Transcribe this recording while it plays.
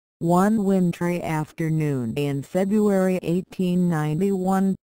One wintry afternoon in February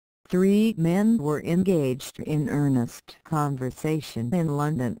 1891, three men were engaged in earnest conversation in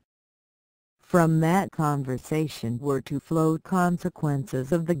London. From that conversation were to flow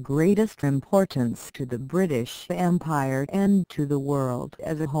consequences of the greatest importance to the British Empire and to the world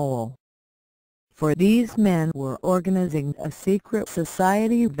as a whole. For these men were organizing a secret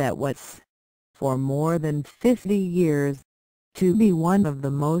society that was, for more than 50 years, to be one of the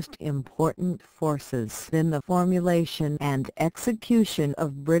most important forces in the formulation and execution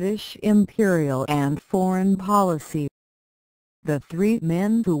of British imperial and foreign policy. The three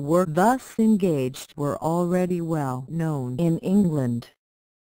men who were thus engaged were already well known in England.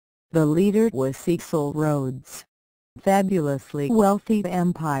 The leader was Cecil Rhodes, fabulously wealthy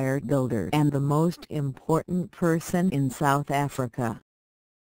empire builder and the most important person in South Africa.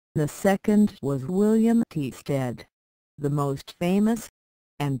 The second was William T. Stead, the most famous,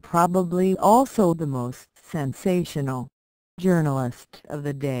 and probably also the most sensational, journalist of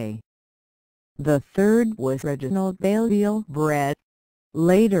the day. The third was Reginald Balliol Brett,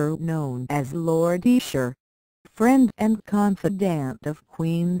 later known as Lord Esher, friend and confidant of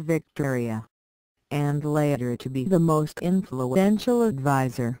Queen Victoria, and later to be the most influential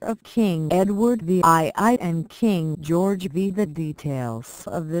advisor of King Edward VI and King George V. The details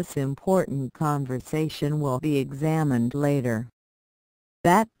of this important conversation will be examined later.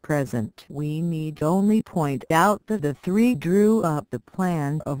 At present we need only point out that the three drew up the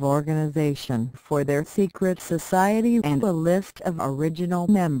plan of organization for their secret society and a list of original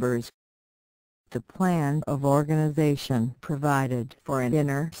members. The plan of organization provided for an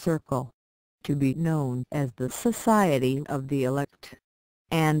inner circle, to be known as the Society of the Elect,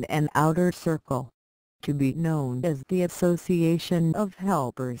 and an outer circle, to be known as the Association of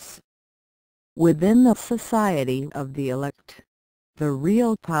Helpers. Within the Society of the Elect, the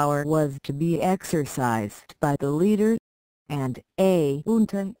real power was to be exercised by the leader, and a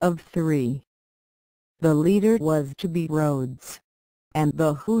junta of three. The leader was to be Rhodes, and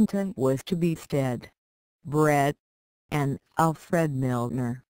the junta was to be Stead, Brett, and Alfred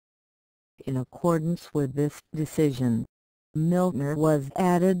Milner. In accordance with this decision, Milner was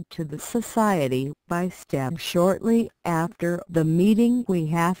added to the society by Stead shortly after the meeting we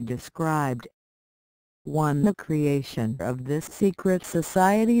have described. The creation of this secret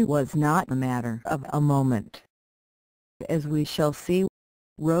society was not a matter of a moment. As we shall see,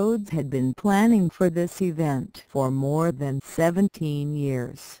 Rhodes had been planning for this event for more than 17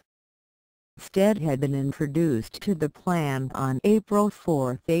 years. Stead had been introduced to the plan on April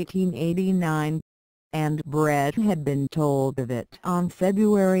 4, 1889, and Brett had been told of it on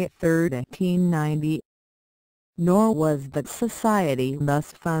February 3, 1890. Nor was the society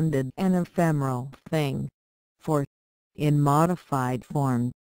thus funded an ephemeral thing, for, in modified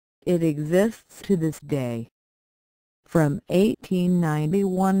form, it exists to this day. From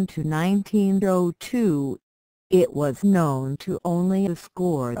 1891 to 1902, it was known to only a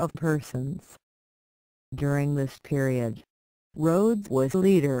score of persons. During this period, Rhodes was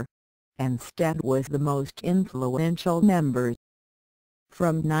leader, and Stead was the most influential member.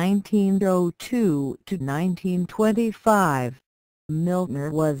 From 1902 to 1925,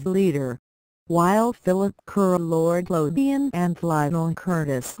 Milner was leader, while Philip Kerr, Lord Lothian and Lionel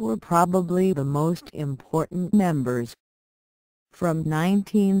Curtis were probably the most important members. From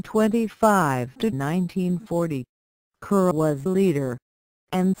 1925 to 1940, Kerr was leader,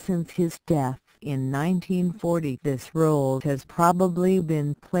 and since his death in 1940 this role has probably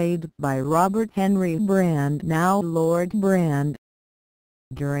been played by Robert Henry Brand, now Lord Brand.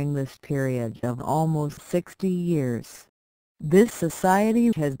 During this period of almost 60 years, this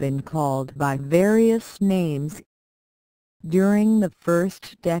society has been called by various names. During the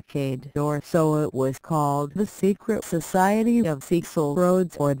first decade or so it was called the Secret Society of Cecil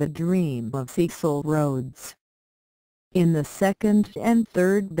Rhodes or the Dream of Cecil Rhodes. In the second and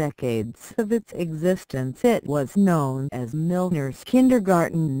third decades of its existence it was known as Milner's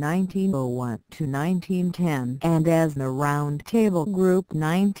Kindergarten 1901 to 1910 and as the Round Table Group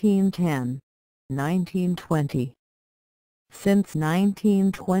 1910-1920. Since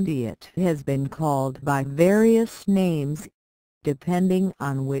 1920 it has been called by various names, depending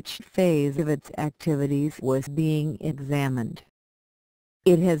on which phase of its activities was being examined.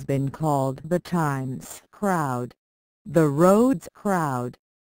 It has been called the Times Crowd, the Rhodes Crowd,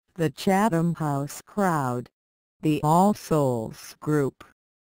 the Chatham House Crowd, the All Souls Group,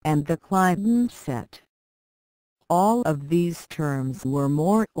 and the Clifton Set. All of these terms were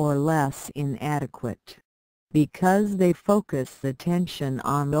more or less inadequate, because they focus attention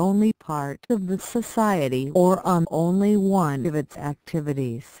on only part of the society or on only one of its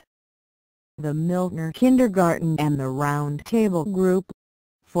activities. The Milner Kindergarten and the Round Table Group,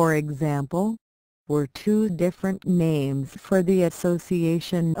 for example, were two different names for the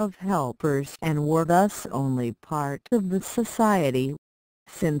Association of Helpers and were thus only part of the society,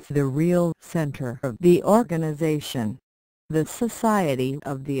 since the real center of the organization, the Society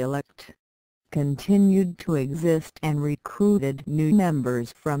of the Elect, continued to exist and recruited new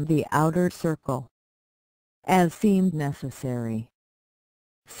members from the outer circle, as seemed necessary.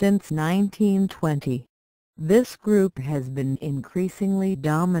 Since 1920, this group has been increasingly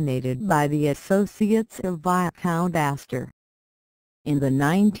dominated by the associates of Viscount Astor. In the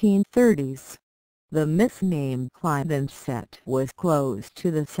 1930s, the misnamed Clyde set was close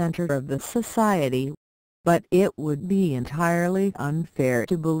to the center of the society, but it would be entirely unfair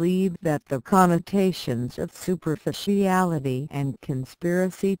to believe that the connotations of superficiality and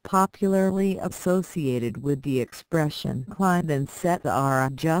conspiracy popularly associated with the expression Clyde set are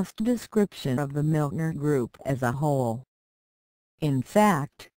a just description of the Milner Group as a whole. In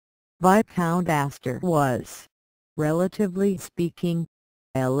fact, Viscount Astor was, relatively speaking,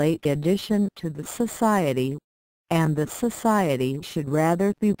 a late addition to the society, and the society should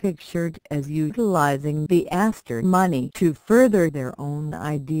rather be pictured as utilizing the Astor money to further their own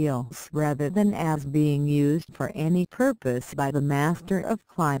ideals rather than as being used for any purpose by the master of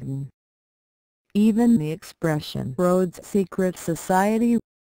Clyde. Even the expression Rhodes Secret Society,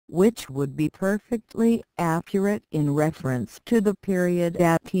 which would be perfectly accurate in reference to the period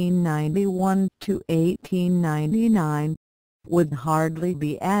 1891 to 1899, would hardly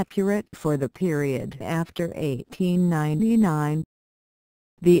be accurate for the period after 1899.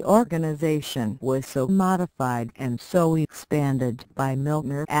 The organization was so modified and so expanded by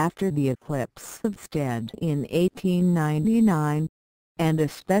Milner after the eclipse of Stead in 1899, and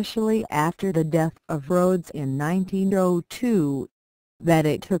especially after the death of Rhodes in 1902, that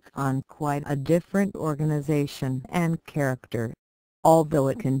it took on quite a different organization and character, although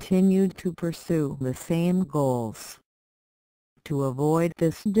it continued to pursue the same goals. To avoid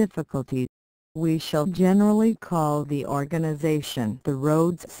this difficulty, we shall generally call the organization the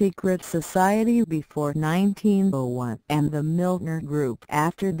Rhodes Secret Society before 1901 and the Milner Group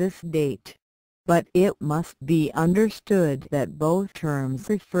after this date, but it must be understood that both terms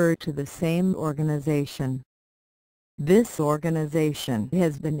refer to the same organization. This organization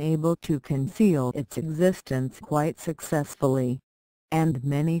has been able to conceal its existence quite successfully, and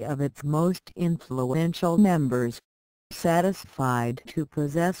many of its most influential members, satisfied to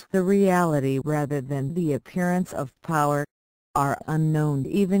possess the reality rather than the appearance of power, are unknown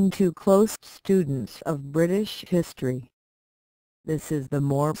even to close students of British history. This is the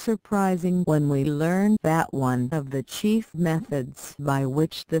more surprising when we learn that one of the chief methods by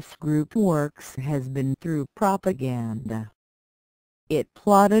which this group works has been through propaganda. It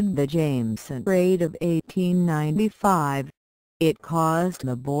plotted the Jameson Raid of 1895. It caused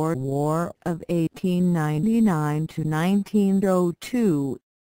the Boer War of 1899 to 1902.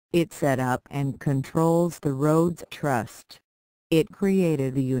 It set up and controls the Rhodes Trust. It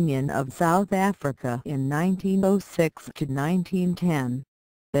created the Union of South Africa in 1906 to 1910.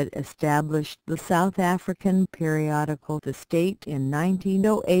 It established the South African periodical The State in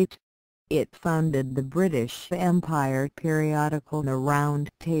 1908. It funded the British Empire periodical The Round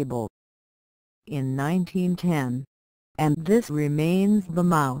Table in 1910. And this remains the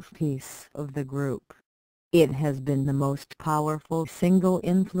mouthpiece of the group. It has been the most powerful single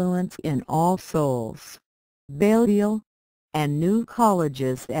influence in All Souls, Balliol, and New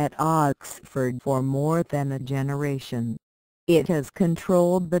Colleges at Oxford for more than a generation. It has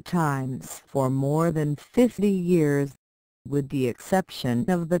controlled the Times for more than 50 years, with the exception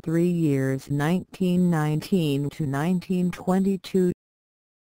of the 3 years 1919 to 1922.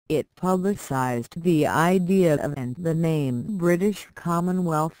 It publicized the idea of and the name British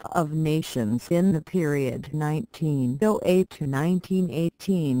Commonwealth of Nations in the period 1908 to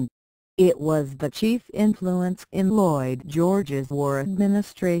 1918. It was the chief influence in Lloyd George's war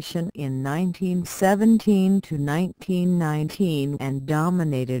administration in 1917 to 1919 and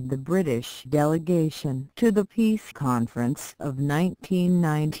dominated the British delegation to the Peace Conference of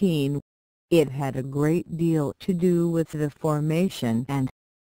 1919. It had a great deal to do with the formation and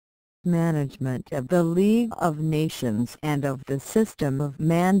management of the League of Nations and of the system of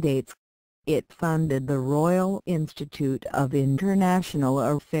mandates. It funded the Royal Institute of International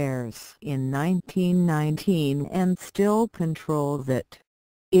Affairs in 1919 and still controls it.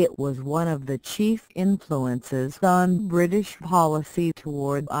 It was one of the chief influences on British policy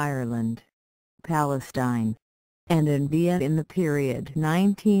toward Ireland, Palestine, and India in the period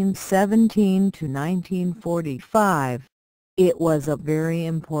 1917 to 1945. It was a very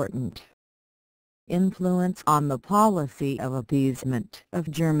important influence on the policy of appeasement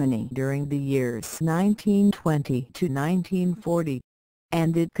of Germany during the years 1920 to 1940,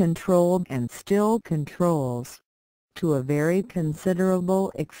 and it controlled and still controls, to a very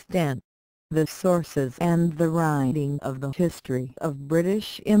considerable extent, the sources and the writing of the history of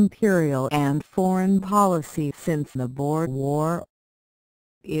British imperial and foreign policy since the Boer War.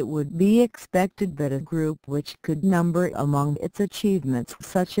 It would be expected that a group which could number among its achievements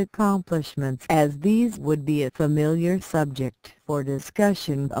such accomplishments as these would be a familiar subject for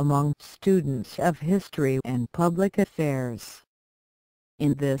discussion among students of history and public affairs.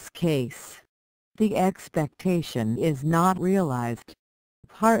 In this case, the expectation is not realized,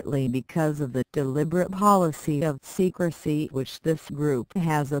 partly because of the deliberate policy of secrecy which this group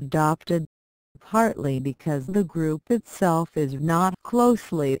has adopted, partly because the group itself is not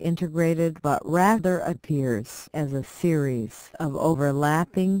closely integrated but rather appears as a series of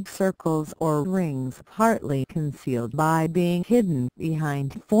overlapping circles or rings partly concealed by being hidden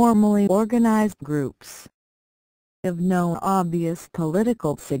behind formally organized groups of no obvious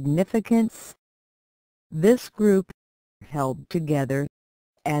political significance. This group, held together,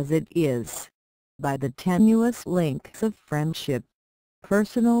 as it is, by the tenuous links of friendship,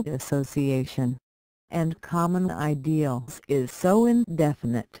 personal association, and common ideals, is so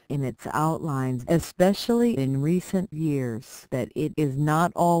indefinite in its outlines, especially in recent years, that it is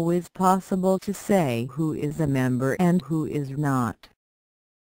not always possible to say who is a member and who is not.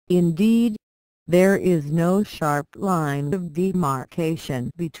 Indeed, there is no sharp line of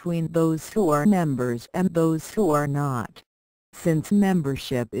demarcation between those who are members and those who are not, since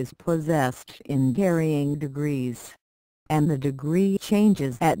membership is possessed in varying degrees, and the degree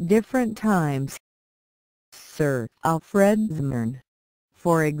changes at different times. Sir Alfred Zimmern,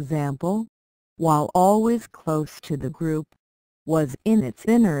 for example, while always close to the group, was in its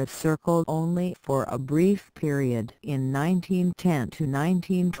inner circle only for a brief period in 1910 to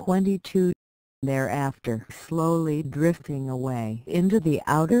 1922, thereafter slowly drifting away into the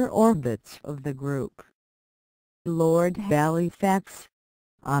outer orbits of the group. Lord Halifax,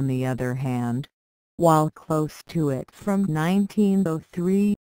 on the other hand, while close to it from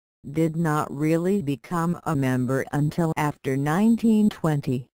 1903, did not really become a member until after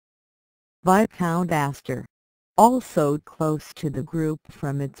 1920. Viscount Astor, also close to the group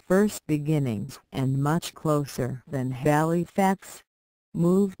from its first beginnings and much closer than Halifax,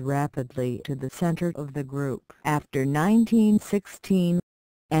 moved rapidly to the center of the group after 1916,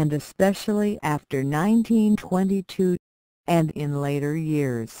 and especially after 1922, and in later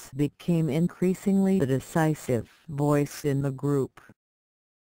years became increasingly the decisive voice in the group.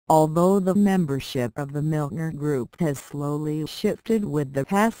 Although the membership of the Miltner Group has slowly shifted with the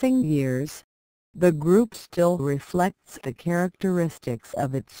passing years, the group still reflects the characteristics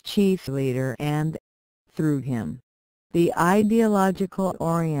of its chief leader and, through him, the ideological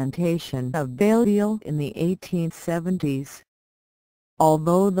orientation of Balliol in the 1870s.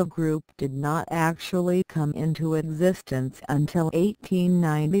 Although the group did not actually come into existence until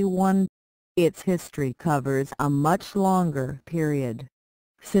 1891, its history covers a much longer period,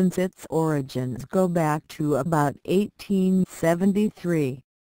 since its origins go back to about 1873.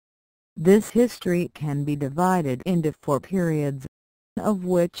 This history can be divided into 4 periods, of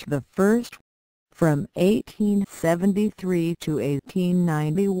which the first, from 1873 to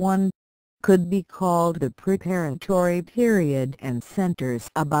 1891, could be called the preparatory period and centers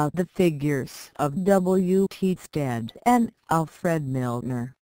about the figures of W. T. Stead and Alfred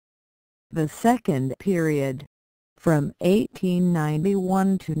Miltner. The second period, from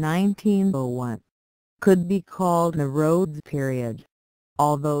 1891 to 1901, could be called the Rhodes period,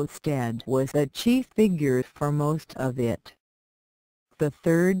 although Stead was the chief figure for most of it. The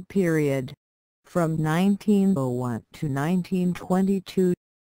third period, from 1901 to 1922,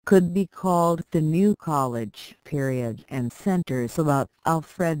 could be called the New College period and centers about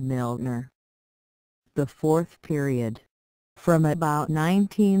Alfred Miltner. The fourth period, from about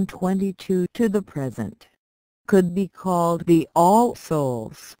 1922 to the present, could be called the All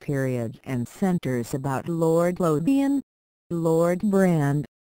Souls period and centers about Lord Lothian, Lord Brand,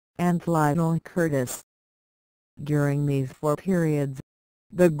 and Lionel Curtis. During these 4 periods,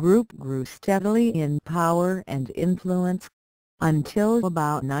 the group grew steadily in power and influence, until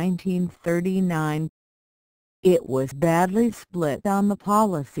about 1939. It was badly split on the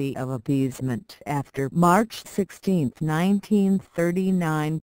policy of appeasement after March 16,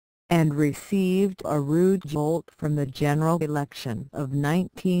 1939, and received a rude jolt from the general election of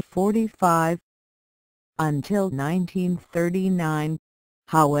 1945. Until 1939,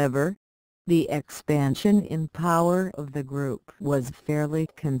 however, the expansion in power of the group was fairly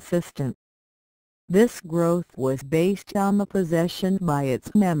consistent. This growth was based on the possession by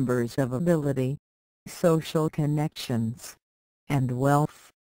its members of ability, social connections, and wealth.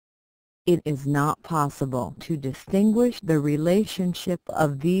 It is not possible to distinguish the relationship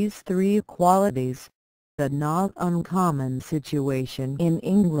of these three qualities, a not uncommon situation in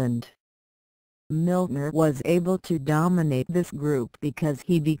England. Milner was able to dominate this group because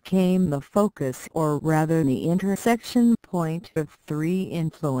he became the focus, or rather the intersection point, of three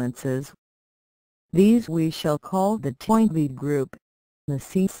influences. These we shall call the Toynbee group, the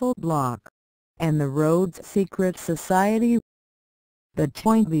Cecil Block, and the Rhodes Secret Society. The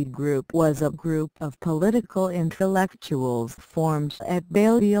Toynbee group was a group of political intellectuals formed at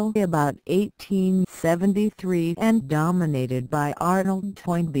Balliol about 1873 and dominated by Arnold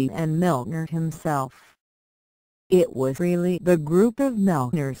Toynbee and Milner himself. It was really the group of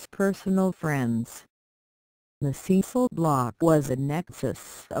Milner's personal friends. The Cecil Block was a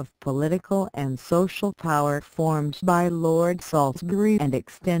nexus of political and social power formed by Lord Salisbury and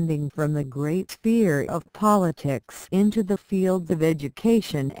extending from the great sphere of politics into the fields of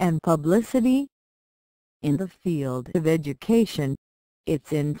education and publicity. In the field of education,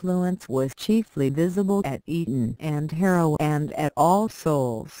 its influence was chiefly visible at Eton and Harrow and at All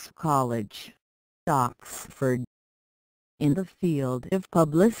Souls College, Oxford. In the field of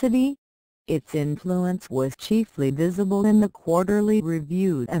publicity, its influence was chiefly visible in the Quarterly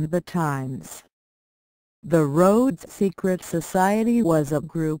Review and the Times. The Rhodes Secret Society was a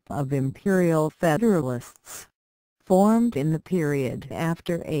group of Imperial Federalists, formed in the period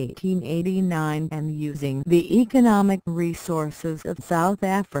after 1889 and using the economic resources of South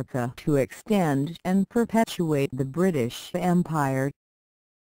Africa to extend and perpetuate the British Empire.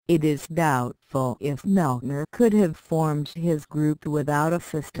 It is doubtful if Milner could have formed his group without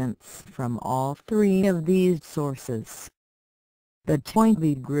assistance from all three of these sources. The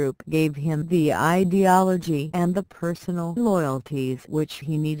Toynbee group gave him the ideology and the personal loyalties which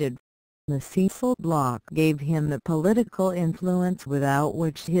he needed. The Cecil Block gave him the political influence without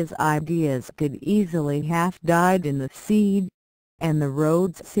which his ideas could easily have died in the seed, and the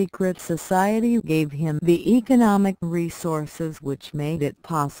Rhodes Secret Society gave him the economic resources which made it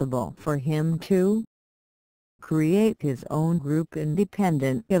possible for him to create his own group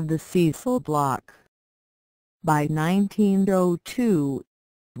independent of the Cecil Block. By 1902,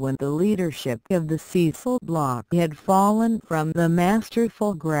 when the leadership of the Cecil Block had fallen from the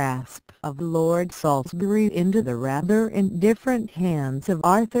masterful grasp of Lord Salisbury into the rather indifferent hands of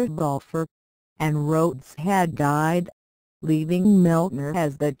Arthur Balfour, and Rhodes had died, leaving Milner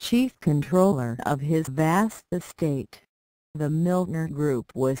as the chief controller of his vast estate, the Milner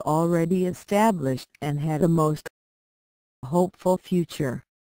Group was already established and had a most hopeful future.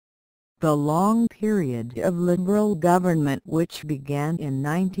 The long period of Liberal government which began in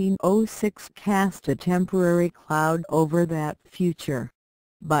 1906 cast a temporary cloud over that future,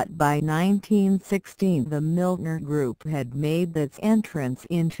 but by 1916 the Milner Group had made its entrance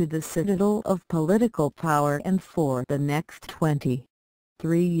into the citadel of political power and for the next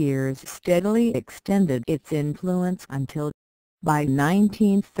 23 years steadily extended its influence until, by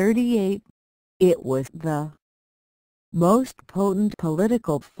 1938, it was the most potent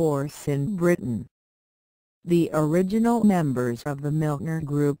political force in Britain. The original members of the Milner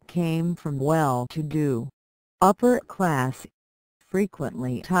Group came from well-to-do, upper-class,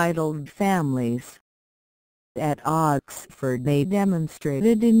 frequently titled families. At Oxford they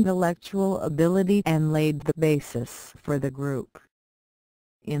demonstrated intellectual ability and laid the basis for the group.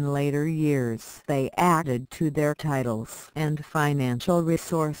 In later years they added to their titles and financial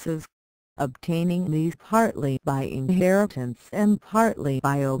resources, obtaining these partly by inheritance and partly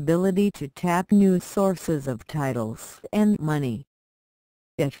by ability to tap new sources of titles and money.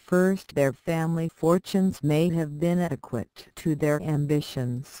 At first their family fortunes may have been adequate to their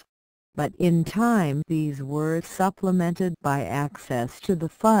ambitions, but in time these were supplemented by access to the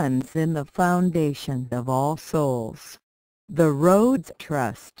funds in the foundation of All Souls, the Rhodes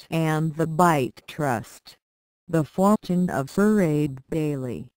Trust and the Bite Trust, the fortune of Sir Abe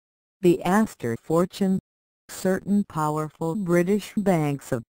Bailey, the Astor fortune, certain powerful British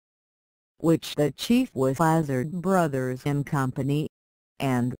banks of which the chief was Lazard Brothers and Company,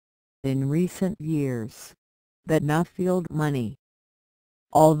 and, in recent years, the Nuffield money.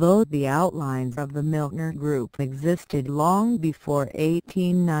 Although the outlines of the Milner Group existed long before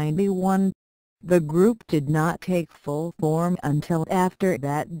 1891, the group did not take full form until after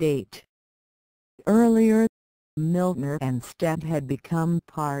that date. Earlier, Milner and Stead had become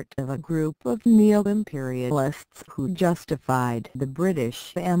part of a group of neo-imperialists who justified the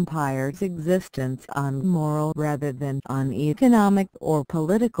British Empire's existence on moral rather than on economic or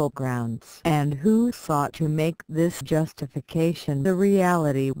political grounds, and who sought to make this justification a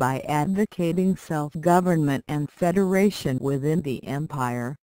reality by advocating self-government and federation within the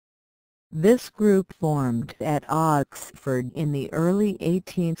Empire. This group formed at Oxford in the early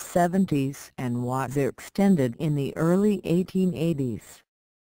 1870s and was extended in the early 1880s.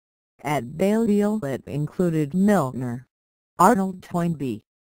 At Balliol it included Milner, Arnold Toynbee,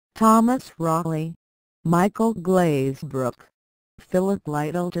 Thomas Raleigh, Michael Glazebrook, Philip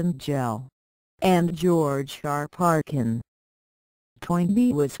Lyttelton Gell, and George R. Parkin.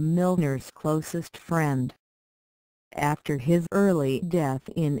 Toynbee was Milner's closest friend. After his early death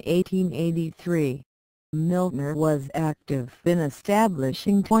in 1883, Milner was active in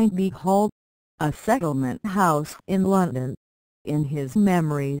establishing Toynbee Hall, a settlement house in London, in his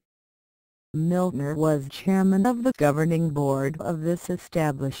memory. Milner was chairman of the governing board of this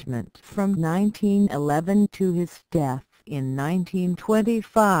establishment from 1911 to his death in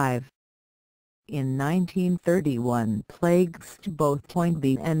 1925. In 1931 plaques to both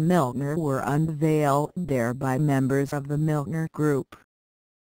Toynbee and Milner were unveiled there by members of the Milner Group.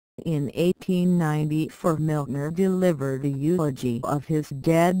 In 1894 Milner delivered a eulogy of his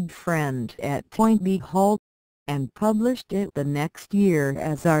dead friend at Toynbee Hall, and published it the next year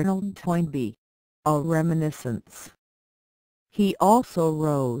as Arnold Toynbee, a reminiscence. He also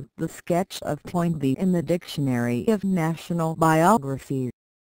wrote the sketch of Toynbee in the Dictionary of National Biographies.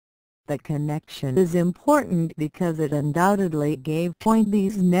 The connection is important because it undoubtedly gave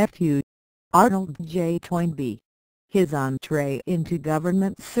Toynbee's nephew, Arnold J. Toynbee, his entree into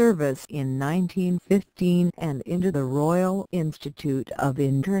government service in 1915 and into the Royal Institute of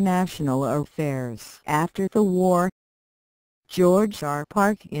International Affairs after the war. George R.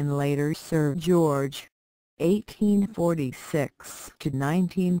 Parkin later served George, 1846 to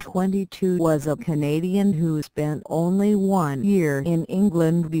 1922, was a Canadian who spent only 1 year in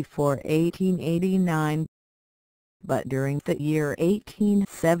England before 1889. But during the year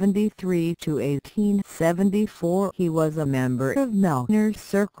 1873 to 1874 he was a member of Milner's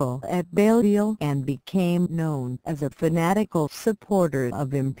circle at Balliol and became known as a fanatical supporter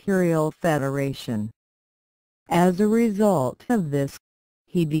of Imperial Federation. As a result of this,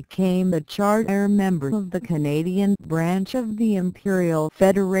 he became a charter member of the Canadian branch of the Imperial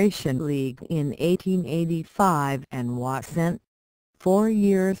Federation League in 1885 and was sent, 4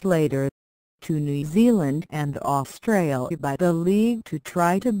 years later, to New Zealand and Australia by the League to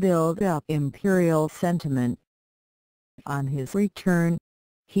try to build up imperial sentiment. On his return,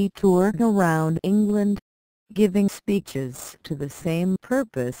 he toured around England, giving speeches to the same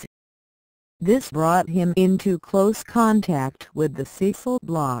purpose. This brought him into close contact with the Cecil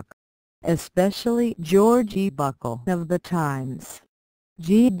bloc, especially George E. Buckle of the Times,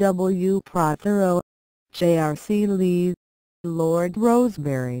 G. W. Prothero, J. R. C. Lee, Lord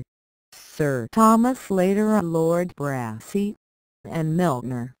Rosebery, Sir Thomas later Lord Brassey, and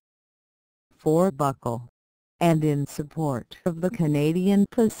Milner. For Buckle, and in support of the Canadian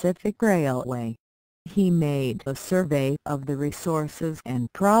Pacific Railway, he made a survey of the resources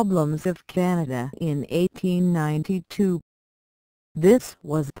and problems of Canada in 1892. This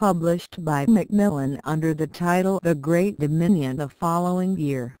was published by Macmillan under the title The Great Dominion the following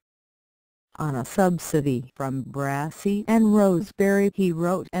year. On a subsidy from Brassey and Rosebery he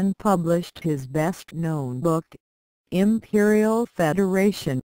wrote and published his best-known book, Imperial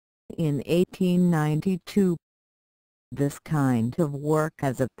Federation, in 1892. This kind of work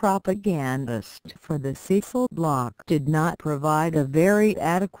as a propagandist for the Cecil bloc did not provide a very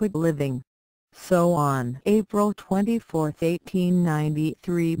adequate living, so on April 24,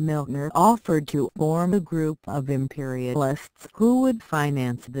 1893 Milner offered to form a group of imperialists who would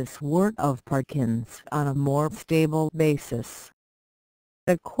finance this work of Parkin's on a more stable basis.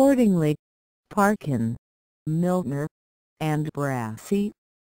 Accordingly, Parkin, Milner, and Brassey,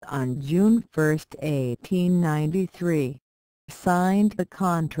 on June 1, 1893, signed the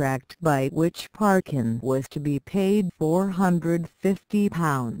contract by which Parkin was to be paid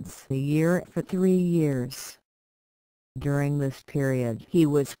 £450 a year for 3 years. During this period he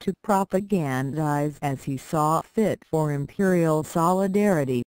was to propagandize as he saw fit for imperial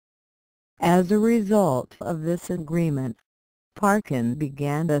solidarity. As a result of this agreement, Parkin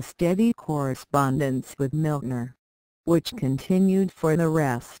began a steady correspondence with Milner, which continued for the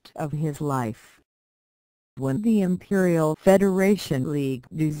rest of his life. When the Imperial Federation League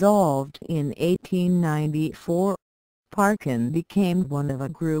dissolved in 1894, Parkin became one of a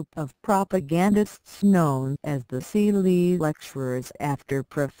group of propagandists known as the Seeley Lecturers after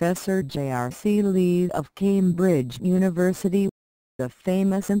Professor J.R. Seeley of Cambridge University, the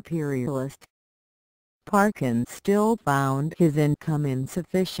famous imperialist. Parkin still found his income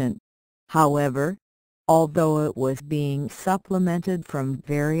insufficient, however, although it was being supplemented from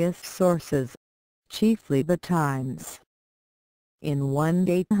various sources, chiefly the Times. In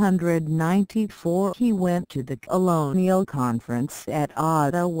 1894 he went to the Colonial Conference at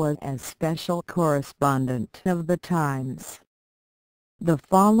Ottawa as special correspondent of the Times. The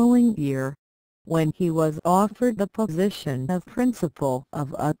following year, when he was offered the position of principal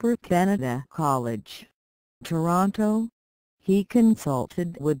of Upper Canada College, Toronto, he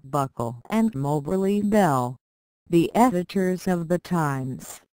consulted with Buckle and Moberly Bell, the editors of the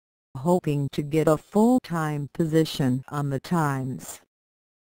Times, hoping to get a full-time position on the Times.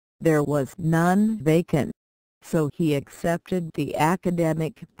 There was none vacant, so he accepted the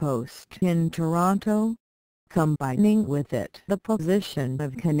academic post in Toronto, combining with it the position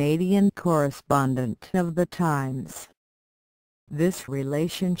of Canadian correspondent of the Times. This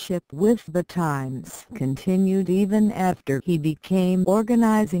relationship with the Times continued even after he became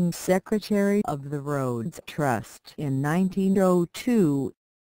organizing secretary of the Rhodes Trust in 1902.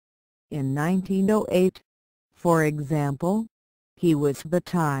 In 1908, for example, he was the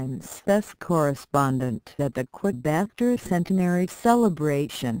Times' best correspondent at the Quebec Centenary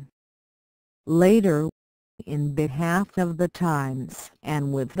celebration. Later, in behalf of the Times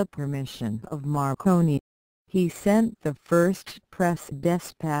and with the permission of Marconi, he sent the first press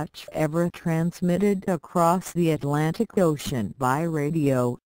dispatch ever transmitted across the Atlantic Ocean by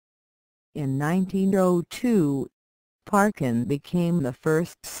radio. In 1902, Parkin became the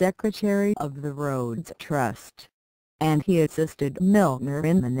first secretary of the Rhodes Trust, and he assisted Milner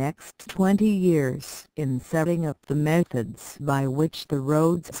in the next 20 years in setting up the methods by which the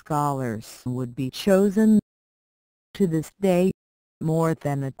Rhodes Scholars would be chosen. To this day, more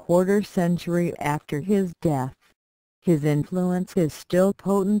than a quarter-century after his death, his influence is still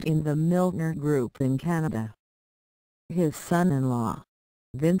potent in the Milner Group in Canada. His son-in-law,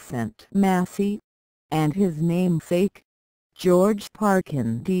 Vincent Massey, and his namesake, George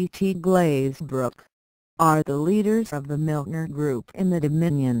Parkin D.T. Glazebrook, are the leaders of the Milner Group in the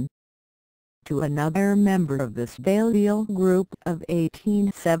Dominion. To another member of this Balliol Group of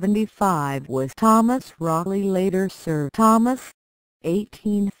 1875 was Thomas Raleigh, later Sir Thomas,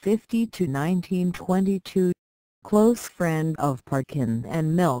 1850–1922, close friend of Parkin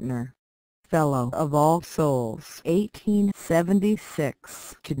and Milner, Fellow of All Souls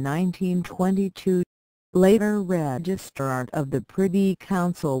 1876–1922, later Registrar of the Privy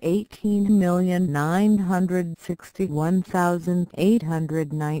Council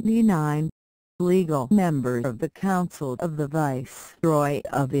 18,961,899, legal member of the Council of the Viceroy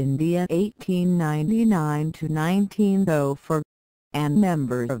of India 1899–1904, and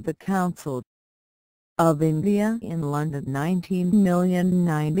member of the Council of India in London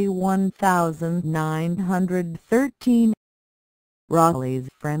 19,091,913. Raleigh's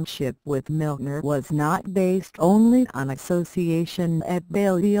friendship with Milner was not based only on association at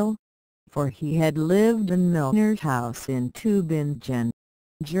Balliol, for he had lived in Milner's house in Tübingen,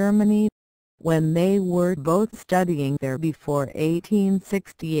 Germany, when they were both studying there before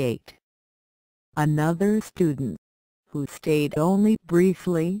 1868. Another student, who stayed only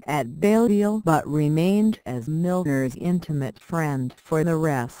briefly at Balliol but remained as Milner's intimate friend for the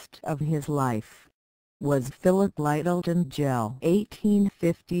rest of his life, was Philip Lyttelton Gell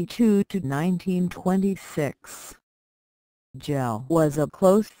 1852–1926. Gell was a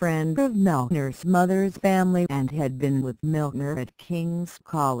close friend of Milner's mother's family and had been with Milner at King's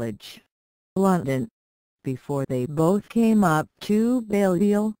College, London, before they both came up to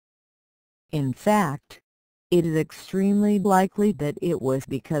Balliol. In fact, it is extremely likely that it was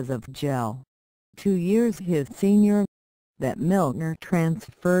because of Gell, 2 years his senior, that Milner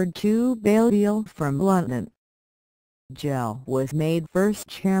transferred to Balliol from London. Gell was made first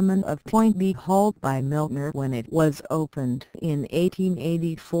chairman of Toynbee Hall by Milner when it was opened in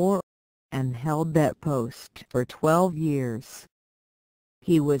 1884, and held that post for 12 years.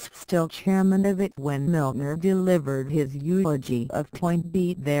 He was still chairman of it when Milner delivered his eulogy of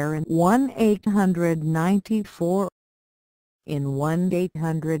Toynbee there in 1894. In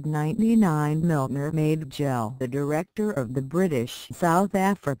 1899 Milner made Gell the director of the British South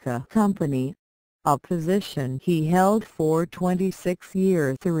Africa Company, a position he held for 26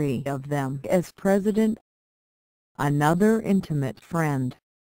 years, 3 of them as president. Another intimate friend,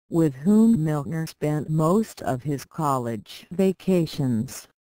 with whom Milner spent most of his college vacations,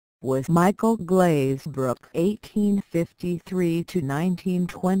 was Michael Glazebrook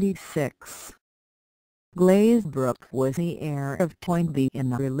 (1853–1926). Glazebrook was the heir of Toynbee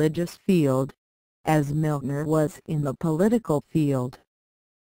in the religious field, as Milner was in the political field.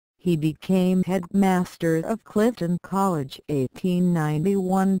 He became headmaster of Clifton College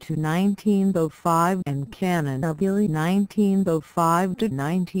 1891–1905 and canon of Ely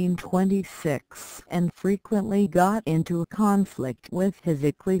 1905–1926, and frequently got into conflict with his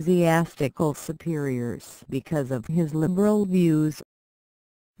ecclesiastical superiors because of his liberal views.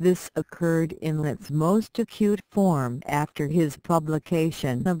 This occurred in its most acute form after his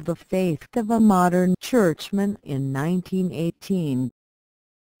publication of The Faith of a Modern Churchman in 1918.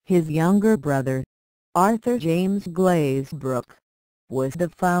 His younger brother, Arthur James Glazebrook, was the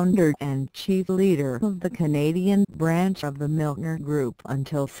founder and chief leader of the Canadian branch of the Milner Group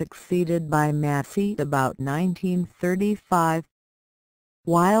until succeeded by Massey about 1935.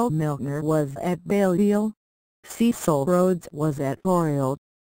 While Milner was at Balliol, Cecil Rhodes was at Oriel,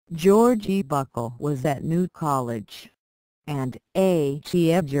 George E. Buckle was at New College, and A.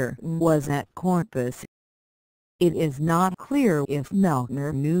 T. Edgerton was at Corpus. It is not clear if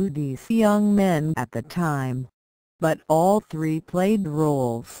Milner knew these young men at the time, but all three played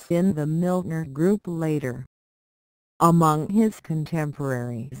roles in the Milner Group later. Among his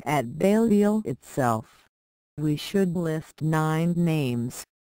contemporaries at Balliol itself, we should list 9 names,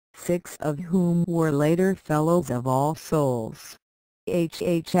 6 of whom were later Fellows of All Souls: H.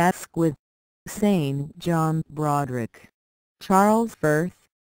 H. Asquith, St. John Broderick, Charles Firth,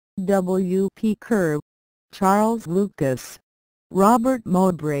 W. P. Kerr, Charles Lucas, Robert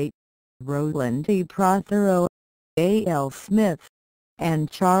Mowbray, Roland E. Prothero, A. L. Smith,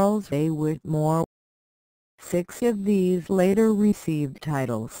 and Charles A. Whitmore. 6 of these later received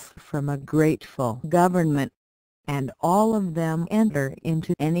titles from a grateful government, and all of them enter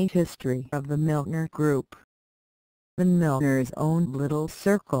into any history of the Milner Group. The Milners' own little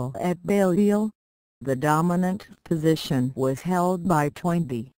circle at Balliol, the dominant position was held by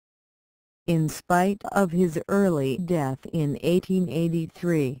Toynbee. In spite of his early death in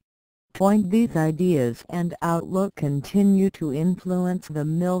 1883, Toynbee's ideas and outlook continue to influence the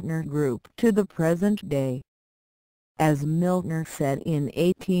Milner Group to the present day. As Milner said in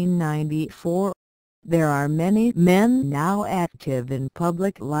 1894, "There are many men now active in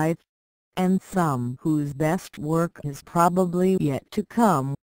public life, and some whose best work is probably yet to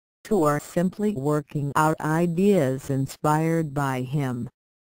come, who are simply working out ideas inspired by him."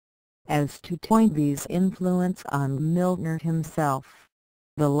 As to Toynbee's influence on Milner himself,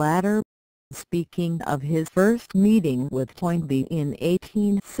 the latter, speaking of his first meeting with Toynbee in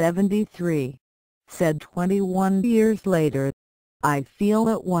 1873, said 21 years later, "I feel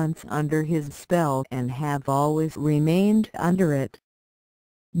at once under his spell and have always remained under it."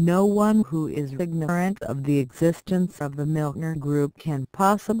 No one who is ignorant of the existence of the Milner Group can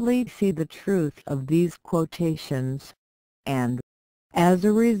possibly see the truth of these quotations, and, as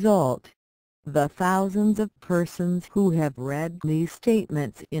a result, the thousands of persons who have read these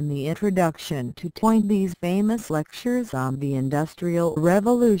statements in the introduction to Toynbee's famous lectures on the Industrial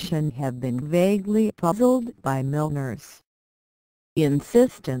Revolution have been vaguely puzzled by Milner's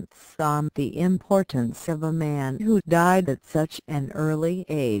insistence on the importance of a man who died at such an early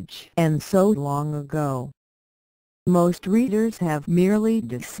age and so long ago. Most readers have merely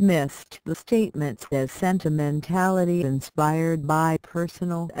dismissed the statements as sentimentality inspired by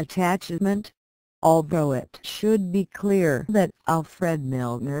personal attachment, although it should be clear that Alfred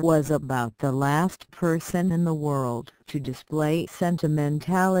Milner was about the last person in the world to display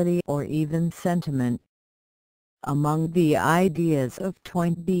sentimentality or even sentiment. Among the ideas of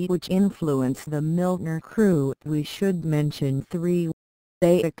Toynbee which influenced the Milner crew we should mention 3.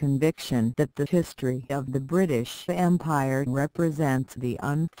 A conviction that the history of the British Empire represents the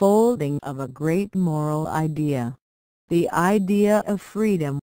unfolding of a great moral idea, the idea of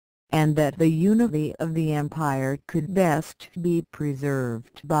freedom, and that the unity of the empire could best be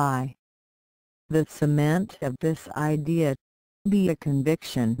preserved by the cement of this idea. B. A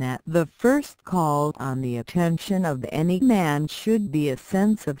conviction that the first call on the attention of any man should be a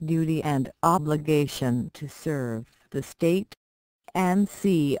sense of duty and obligation to serve the state, and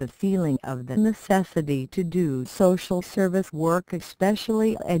C. A feeling of the necessity to do social service work,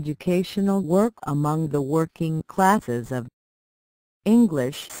 especially educational work among the working classes of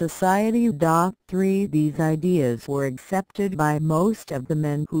English society. 3. These ideas were accepted by most of the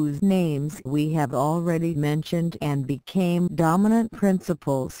men whose names we have already mentioned and became dominant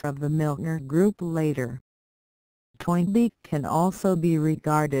principles of the Milner Group later. Toynbee can also be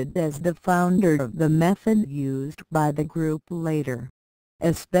regarded as the founder of the method used by the group later,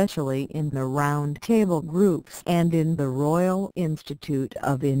 especially in the Round Table groups and in the Royal Institute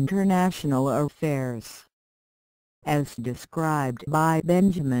of International Affairs. As described by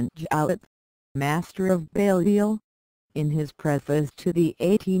Benjamin Jowett, Master of Balliol, in his preface to the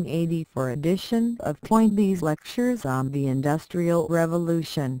 1884 edition of Toynbee's Lectures on the Industrial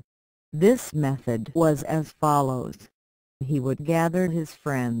Revolution, this method was as follows. He would gather his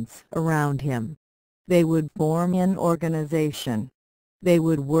friends around him. They would form an organization. They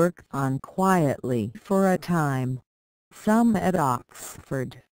would work on quietly for a time, some at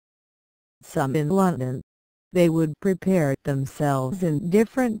Oxford, some in London. They would prepare themselves in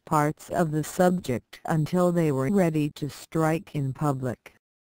different parts of the subject until they were ready to strike in public.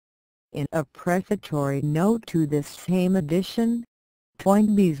 In a prefatory note to this same edition,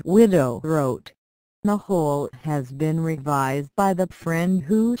 Toynbee's widow wrote, "The whole has been revised by the friend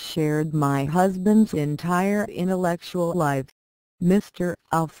who shared my husband's entire intellectual life, Mr.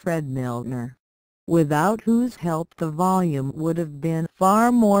 Alfred Milner, without whose help the volume would have been far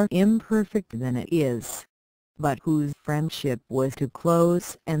more imperfect than it is, but whose friendship was too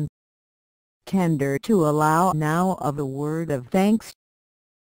close and tender to allow now of a word of thanks."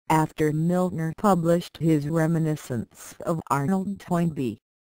 After Milner published his reminiscence of Arnold Toynbee,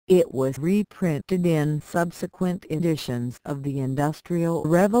 it was reprinted in subsequent editions of the Industrial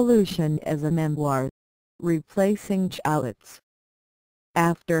Revolution as a memoir, replacing Jowett's.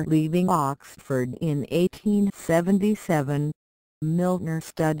 After leaving Oxford in 1877, Milner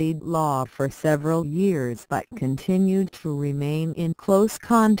studied law for several years but continued to remain in close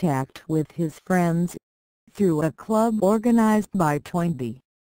contact with his friends, through a club organized by Toynbee.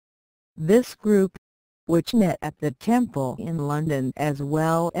 This group, which met at the Temple in London as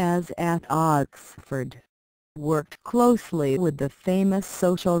well as at Oxford, worked closely with the famous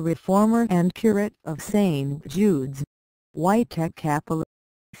social reformer and curate of St. Jude's, Whitechapel,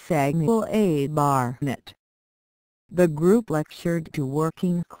 Samuel A. Barnett. The group lectured to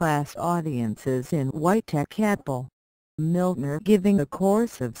working-class audiences in Whitechapel, Milner giving a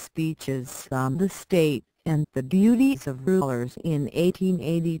course of speeches on the state and the duties of rulers in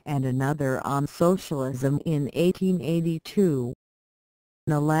 1880 and another on socialism in 1882.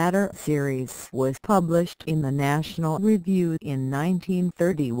 The latter series was published in the National Review in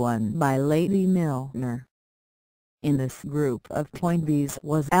 1931 by Lady Milner. In this group of Toynbees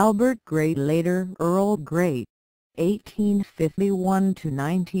was Albert Grey, later Earl Grey, 1851 to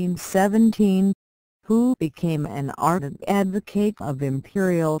 1917, who became an ardent advocate of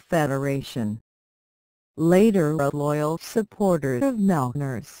imperial federation. Later a loyal supporter of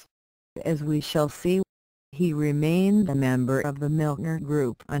Milner's. As we shall see, he remained a member of the Milner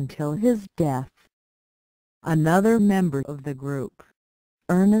group until his death. Another member of the group,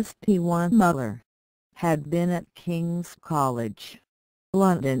 Ernest P. Muller, had been at King's College,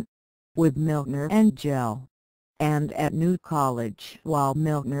 London, with Milner and Gell, and at New College while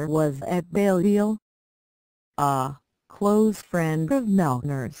Milner was at Balliol. A close friend of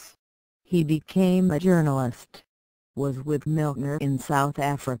Milner's, he became a journalist, was with Milner in South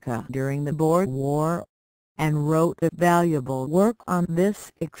Africa during the Boer War, and wrote a valuable work on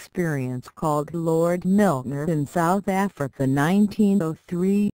this experience called Lord Milner in South Africa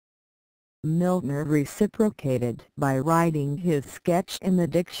 1903. Milner reciprocated by writing his sketch in the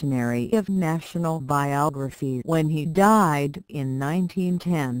Dictionary of National Biography when he died in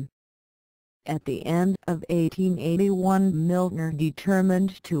 1910. At the end of 1881 Milner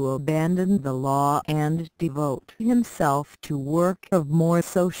determined to abandon the law and devote himself to work of more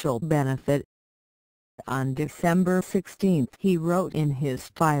social benefit. On December 16 he wrote in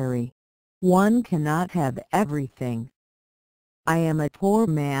his diary, "One cannot have everything. I am a poor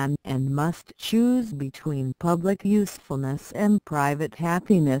man and must choose between public usefulness and private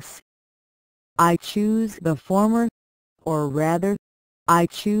happiness. I choose the former, or rather, I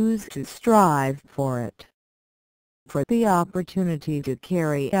choose to strive for it." For the opportunity to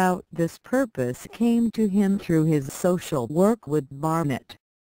carry out this purpose came to him through his social work with Barnett,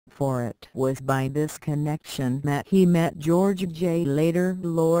 for it was by this connection that he met George J. later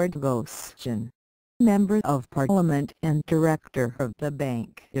Lord Goschen, Member of Parliament and Director of the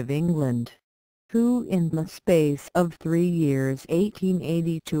Bank of England, who in the space of 3 years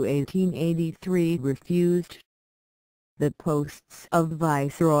 1880 to 1883 refused the posts of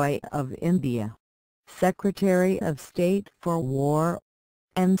Viceroy of India, Secretary of State for War,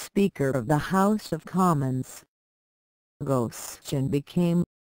 and Speaker of the House of Commons. Goschen became,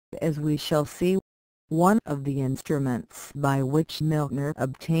 as we shall see, one of the instruments by which Milner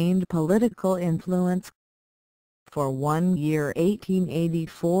obtained political influence. For 1 year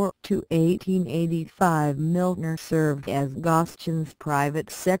 1884 to 1885 Milner served as Gostion's private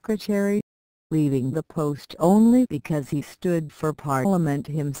secretary, leaving the post only because he stood for Parliament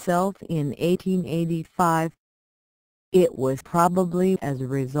himself in 1885. It was probably as a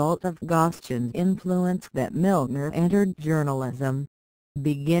result of Gostion's influence that Milner entered journalism,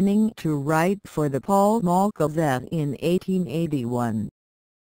 beginning to write for the Pall Mall Gazette in 1881.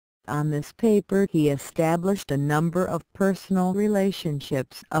 On this paper he established a number of personal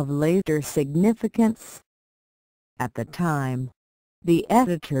relationships of later significance. At the time, the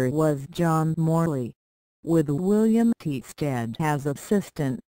editor was John Morley, with William T. Stead as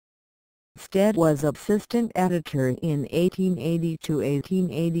assistant. Stead was assistant editor in 1880 to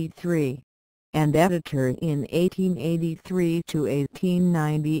 1883, and editor in 1883 to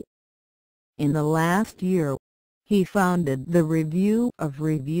 1890. In the last year, he founded the Review of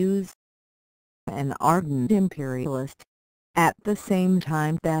Reviews, an ardent imperialist, at the same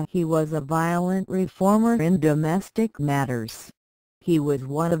time that he was a violent reformer in domestic matters. He was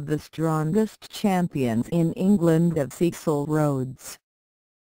one of the strongest champions in England of Cecil Rhodes.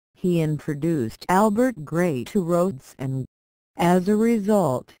 He introduced Albert Gray to Rhodes and, as a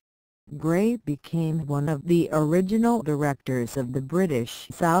result, Gray became one of the original directors of the British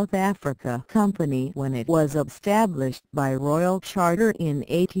South Africa Company when it was established by royal charter in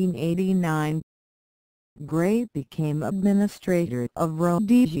 1889. Gray became administrator of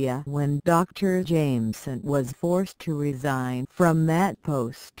Rhodesia when Dr. Jameson was forced to resign from that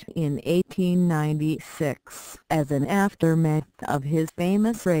post in 1896 as an aftermath of his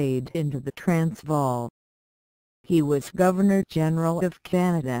famous raid into the Transvaal. He was Governor-General of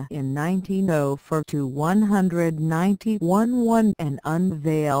Canada in 1904 to 191 and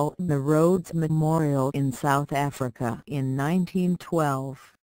unveiled the Rhodes Memorial in South Africa in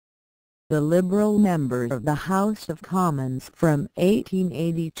 1912. The Liberal member of the House of Commons from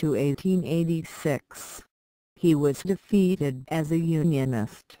 1880 to 1886. He was defeated as a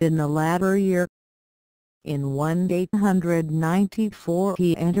Unionist in the latter year. In 1894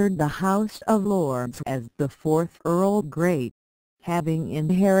 he entered the House of Lords as the 4th Earl Grey, having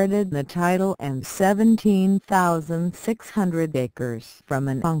inherited the title and 17,600 acres from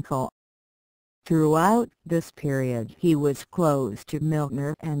an uncle. Throughout this period he was close to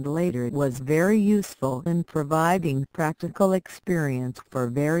Milner and later was very useful in providing practical experience for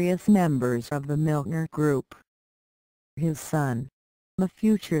various members of the Milner Group. His son, the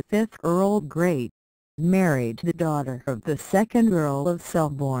future 5th Earl Grey, married the daughter of the 2nd Earl of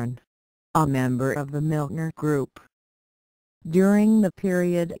Selborne, a member of the Milner Group. During the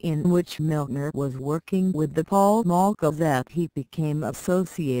period in which Milner was working with the Pall Mall Gazette he became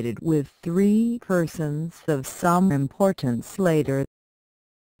associated with 3 persons of some importance later.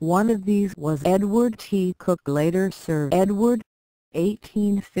 One of these was Edward T. Cook, later Sir Edward,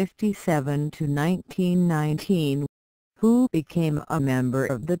 1857 to 1919. Who became a member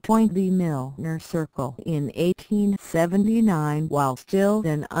of the Toynbee Milner Circle in 1879 while still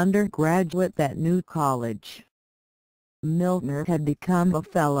an undergraduate at New College. Milner had become a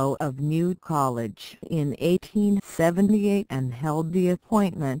Fellow of New College in 1878 and held the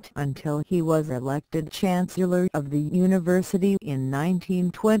appointment until he was elected Chancellor of the University in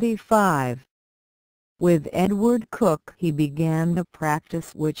 1925. With Edward Cook he began a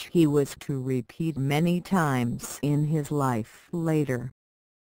practice which he was to repeat many times in his life later.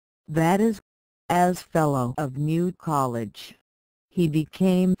 That is, as Fellow of New College, he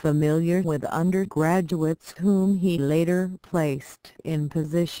became familiar with undergraduates whom he later placed in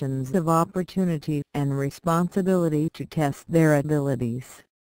positions of opportunity and responsibility to test their abilities.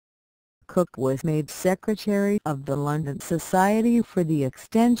 Cook was made Secretary of the London Society for the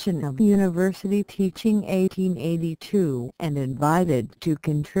Extension of University Teaching 1882 and invited to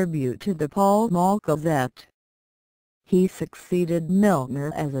contribute to the Pall Mall Gazette. He succeeded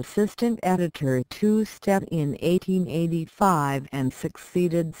Milner as assistant editor to Stead in 1885 and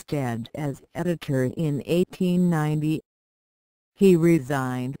succeeded Stead as editor in 1890. He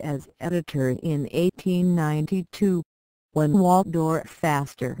resigned as editor in 1892, when Waldorf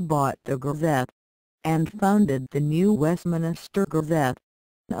Astor bought the Gazette, and founded the New Westminster Gazette,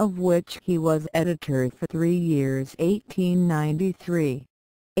 of which he was editor for 3 years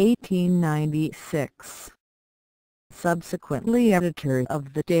 1893–1896. Subsequently editor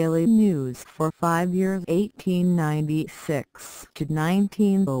of the Daily News for 5 years 1896 to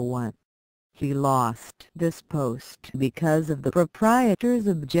 1901. He lost this post because of the proprietor's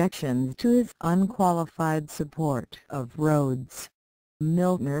objections to his unqualified support of Rhodes,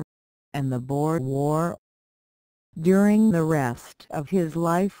 Milner, and the Boer War. During the rest of his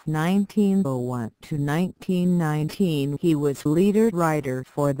life 1901 to 1919 he was leader writer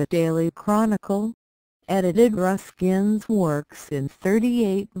for the Daily Chronicle, edited Ruskin's works in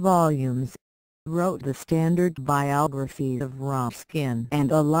 38 volumes, wrote the standard biography of Ruskin and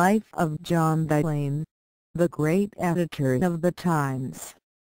a life of John Delane, the great editor of the Times.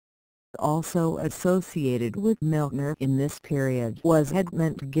 Also associated with Milner in this period was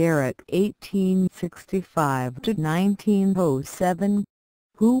Edmund Garrett (1865–1907),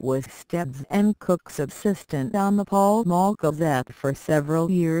 who was Stebb's and Cook's assistant on the Pall Mall Gazette for several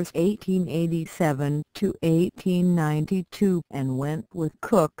years 1887 to 1892 and went with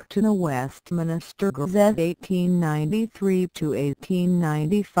Cook to the Westminster Gazette 1893 to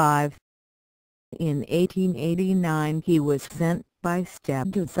 1895. In 1889 he was sent by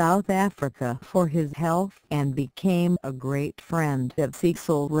Stebb to South Africa for his health and became a great friend of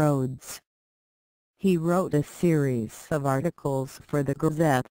Cecil Rhodes. He wrote a series of articles for the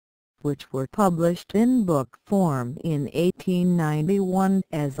Gazette, which were published in book form in 1891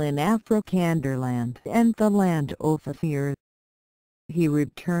 as In Africanderland and the Land of Ophir. He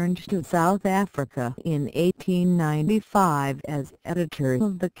returned to South Africa in 1895 as editor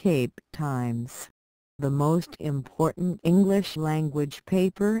of the Cape Times, the most important English-language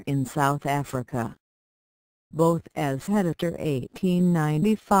paper in South Africa. Both as editor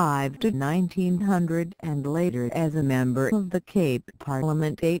 1895 to 1900 and later as a member of the Cape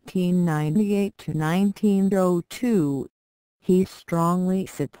Parliament 1898 to 1902, he strongly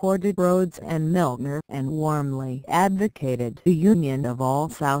supported Rhodes and Milner and warmly advocated the union of all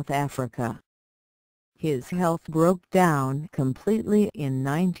South Africa. His health broke down completely in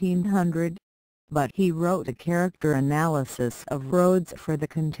 1900, but he wrote a character analysis of Rhodes for the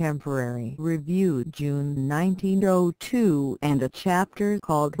Contemporary Review June 1902 and a chapter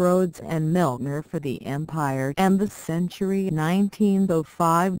called Rhodes and Milner for the Empire and the Century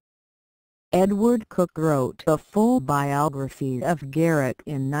 1905. Edward Cook wrote a full biography of Garrett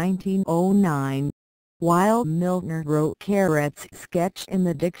in 1909, while Milner wrote Garrett's sketch in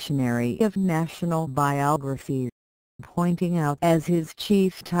the Dictionary of National Biography, pointing out as his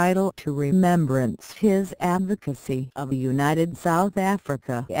chief title to remembrance his advocacy of a united South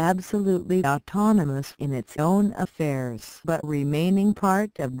Africa absolutely autonomous in its own affairs but remaining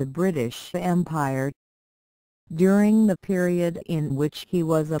part of the British Empire. During the period in which he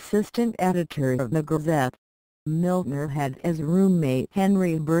was assistant editor of the Gazette, Milner had as roommate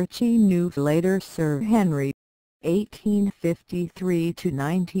Henry Birchie Knowth, later Sir Henry, 1853 to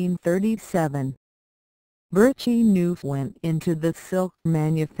 1937. Birchie Knowth went into the silk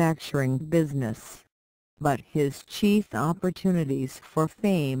manufacturing business, but his chief opportunities for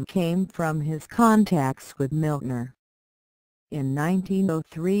fame came from his contacts with Milner. In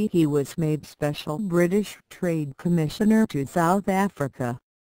 1903 he was made Special British Trade Commissioner to South Africa.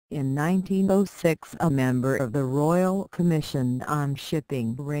 In 1906 a member of the Royal Commission on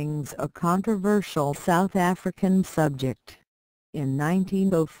Shipping Rings, a controversial South African subject. In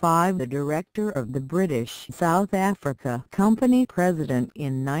 1905 the director of the British South Africa Company, president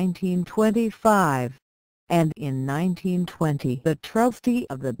in 1925, and in 1920 the trustee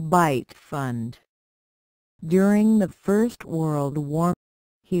of the Bight Fund. During the First World War,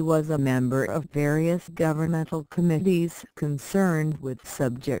 he was a member of various governmental committees concerned with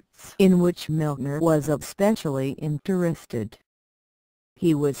subjects in which Milner was especially interested.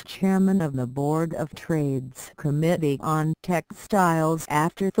 He was chairman of the Board of Trade's Committee on Textiles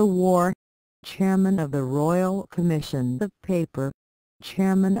after the war, chairman of the Royal Commission of Paper,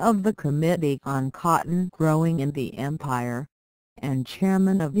 chairman of the Committee on Cotton Growing in the Empire, and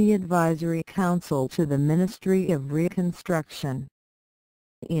chairman of the Advisory Council to the Ministry of Reconstruction.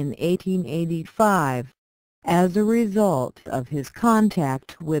 In 1885, as a result of his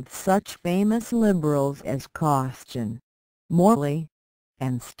contact with such famous liberals as Costin, Morley,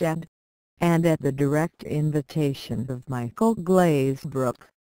 and Stead, and at the direct invitation of Michael Glazebrook,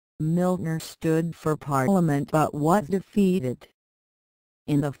 Milner stood for Parliament but was defeated.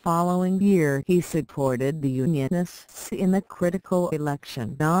 In the following year he supported the Unionists in the critical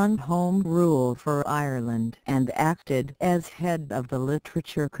election on Home Rule for Ireland and acted as head of the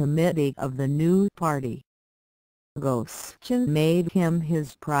Literature Committee of the new party. Gostin made him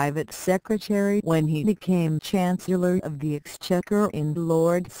his private secretary when he became Chancellor of the Exchequer in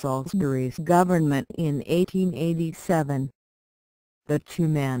Lord Salisbury's government in 1887. The two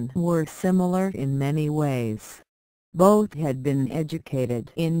men were similar in many ways. Both had been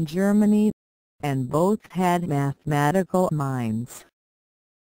educated in Germany, and both had mathematical minds.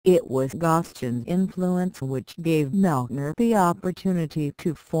 It was Gostin's influence which gave Milner the opportunity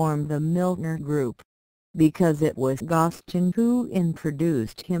to form the Milner Group, because it was Gostion who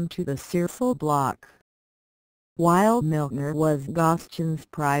introduced him to the Cecil block. While Milner was Gostion's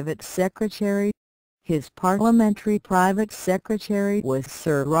private secretary, his parliamentary private secretary was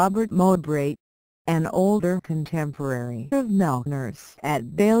Sir Robert Mowbray, an older contemporary of Milner's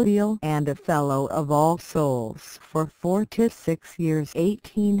at Balliol and a Fellow of All Souls for 4 to 6 years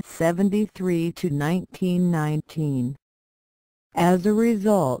 1873 to 1919. As a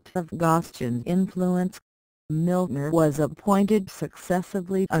result of Gostion's influence, Milner was appointed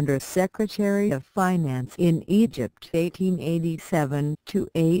successively Under Secretary of Finance in Egypt 1887 to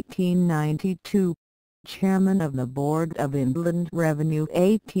 1892, Chairman of the Board of Inland Revenue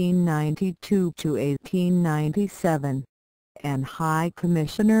 1892 to 1897, and High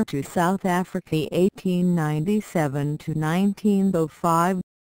Commissioner to South Africa 1897 to 1905.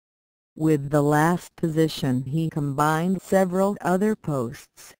 With the last position he combined several other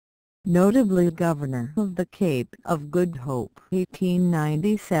posts, notably Governor of the Cape of Good Hope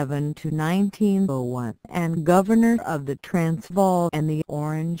 1897 to 1901 and Governor of the Transvaal and the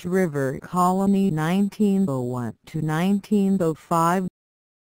Orange River Colony 1901 to 1905.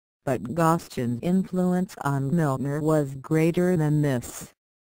 But Gostion's influence on Milner was greater than this,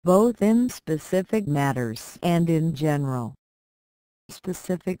 both in specific matters and in general.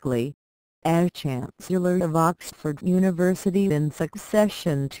 Specifically, as Chancellor of Oxford University in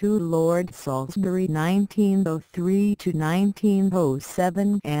succession to Lord Salisbury 1903 to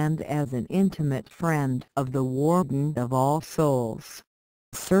 1907 and as an intimate friend of the Warden of All Souls,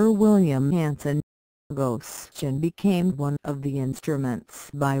 Sir William Hanson, Gostion became one of the instruments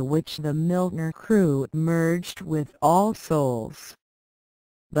by which the Milner crew merged with All Souls.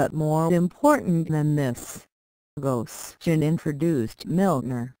 But more important than this, Gostion introduced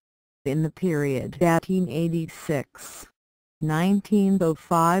Milner, in the period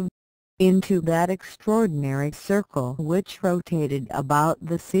 1886–1905, into that extraordinary circle which rotated about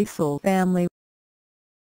the Cecil family,